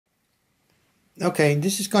Okay,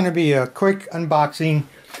 this is going to be a quick unboxing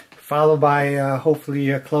followed by hopefully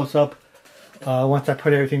a close-up once I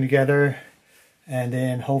put everything together, and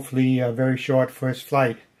then hopefully a very short first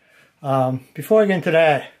flight. Before I get into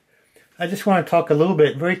that, I just want to talk a little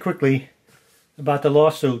bit very quickly about the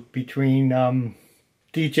lawsuit between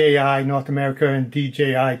DJI North America and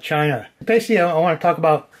DJI China. Basically, I want to talk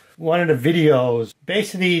about one of the videos.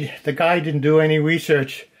 Basically, the guy didn't do any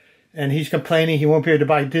research, and he's complaining he won't be able to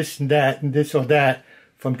buy this and that and this or that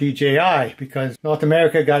from DJI because North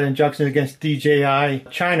America got injunctions against DJI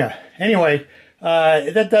China. Anyway,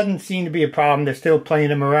 that doesn't seem to be a problem. They're still playing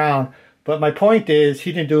them around. But my point is,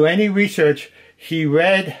 he didn't do any research. He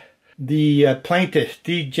read the plaintiff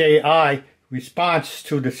DJI response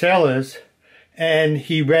to the sellers, and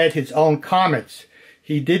he read his own comments.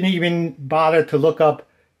 He didn't even bother to look up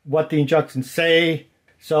what the injunctions say.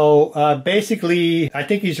 So basically, I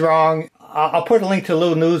think he's wrong. I'll put a link to a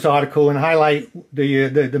little news article and highlight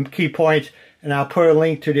the key points, and I'll put a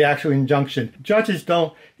link to the actual injunction. Judges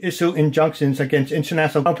don't issue injunctions against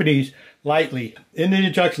international companies lightly. In the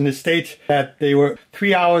injunction, it states that they were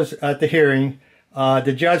 3 hours at the hearing.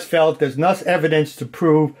 The judge felt there's enough evidence to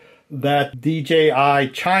prove that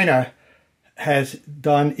DJI China has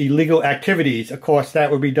done illegal activities. Of course,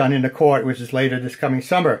 that will be done in the court, which is later this coming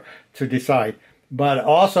summer to decide. But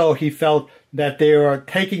also he felt that they are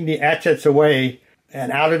taking the assets away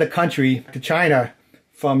and out of the country to China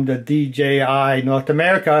from the DJI North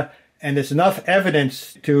America, and there's enough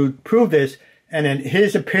evidence to prove this, and in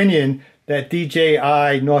his opinion that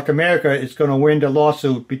DJI North America is going to win the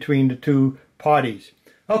lawsuit between the two parties.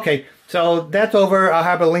 Okay, so that's over. I'll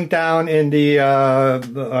have a link down in the,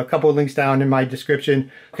 a couple of links down in my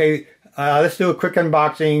description. Okay, let's do a quick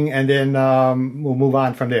unboxing, and then we'll move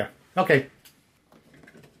on from there. Okay.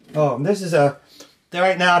 Oh, this is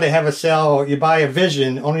right now they have a sale. You buy a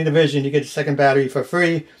Vision, only the Vision, you get the second battery for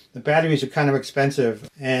free. The batteries are kind of expensive,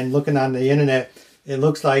 and looking on the internet, it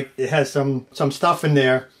looks like it has some stuff in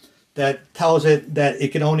there that tells it that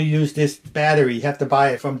it can only use this battery. You have to buy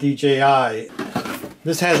it from DJI.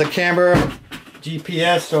 This has a camera,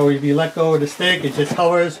 GPS, so if you let go of the stick, it just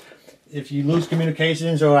hovers. If you lose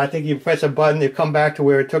communications, or I think you press a button, it come back to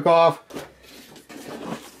where it took off.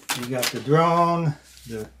 You got the drone,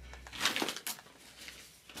 the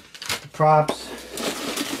props,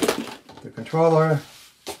 the controller,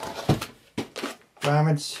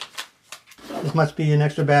 garments. This must be an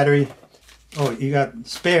extra battery. Oh, you got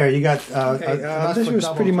spare. You got this was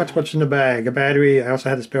pretty much what's in the bag. A battery. I also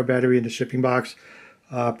had a spare battery in the shipping box.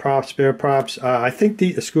 Props, spare props. I think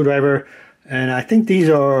a screwdriver, and I think these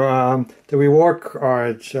are the reward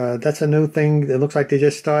cards. That's a new thing. It looks like they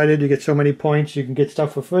just started. You get so many points, you can get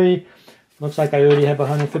stuff for free. Looks like I already have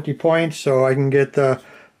 150 points, so I can get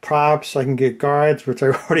props, I can get guards, which I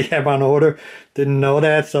already have on order. Didn't know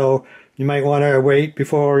that, so you might want to wait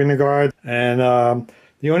before ordering the guard. And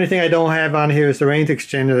the only thing I don't have on here is the range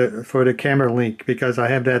extender for the camera link, because I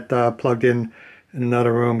have that plugged in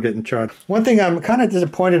another room getting charged. One thing I'm kind of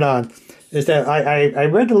disappointed on is that I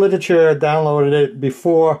read the literature, downloaded it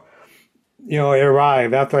before it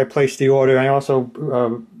arrived, after I placed the order. I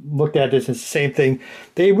also looked at this, it's the same thing.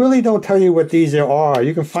 They really don't tell you what these are.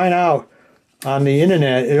 You can find out on the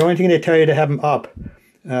internet. The only thing they tell you to have them up.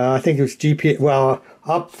 I think it was GPS. Well,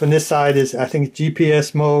 up from this side is, I think,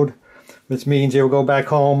 GPS mode, which means it will go back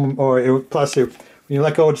home, or it will, plus when you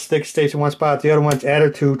let go of the stick, stays in one spot. The other one's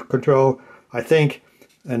attitude control, I think,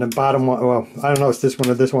 and the bottom one, well, I don't know if it's this one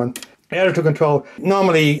or this one. Attitude control,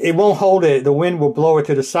 normally it won't hold it. The wind will blow it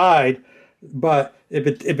to the side, but if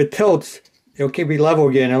it tilts, it'll keep it level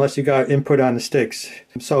again unless you got input on the sticks.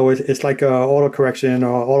 So it's like a auto correction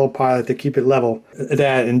or autopilot to keep it level.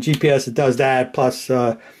 That, and GPS, it does that, plus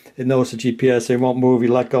it knows the GPS. It won't move.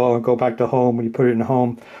 You let go and go back to home when you put it in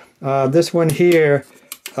home. This one here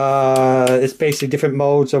is basically different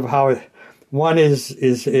modes of how it. One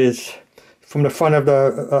is from the front of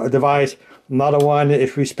the device. Another one,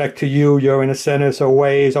 with respect to you, you're in the center, so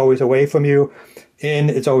away is always away from you. In,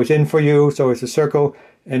 it's always in for you, so it's a circle.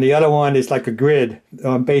 And the other one is like a grid,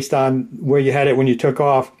 based on where you had it when you took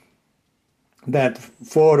off. That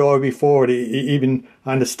forward or before, even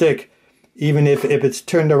on the stick, even if it's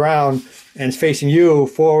turned around and it's facing you,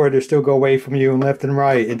 forward, it'll still go away from you, and left and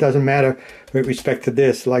right. It doesn't matter with respect to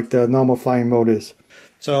this, like the normal flying mode is.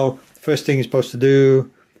 So, the first thing you're supposed to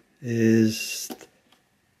do is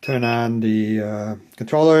turn on the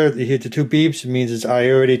controller. You hear the two beeps. It means I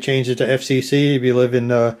already changed it to FCC if you live in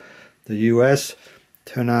the US.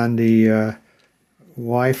 Turn on the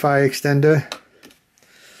Wi-Fi extender.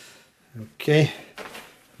 Okay.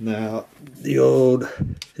 Now the old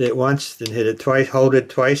hit it once, then hit it twice, hold it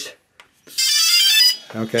twice.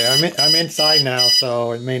 Okay, I'm inside now,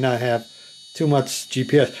 so it may not have too much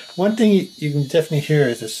GPS. One thing you can definitely hear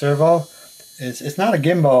is the servo. It's not a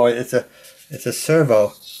gimbal. It's a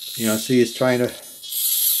servo. You know, see, it's trying to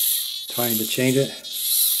change it,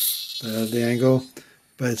 the angle,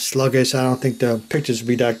 but it's sluggish. I don't think the pictures will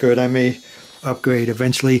be that good. I may upgrade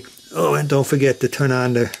eventually. Oh, and don't forget to turn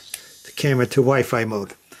on the camera to Wi-Fi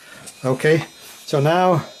mode. Okay, so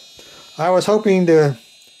now I was hoping to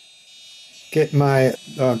get my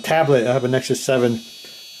tablet. I have a Nexus 7.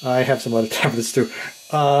 I have some other tablets too,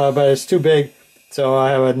 but it's too big, so I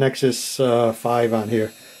have a Nexus 5 on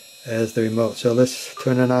here as the remote. So let's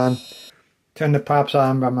turn it on. Turn the props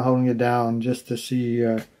on, but I'm holding it down just to see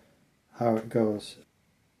how it goes.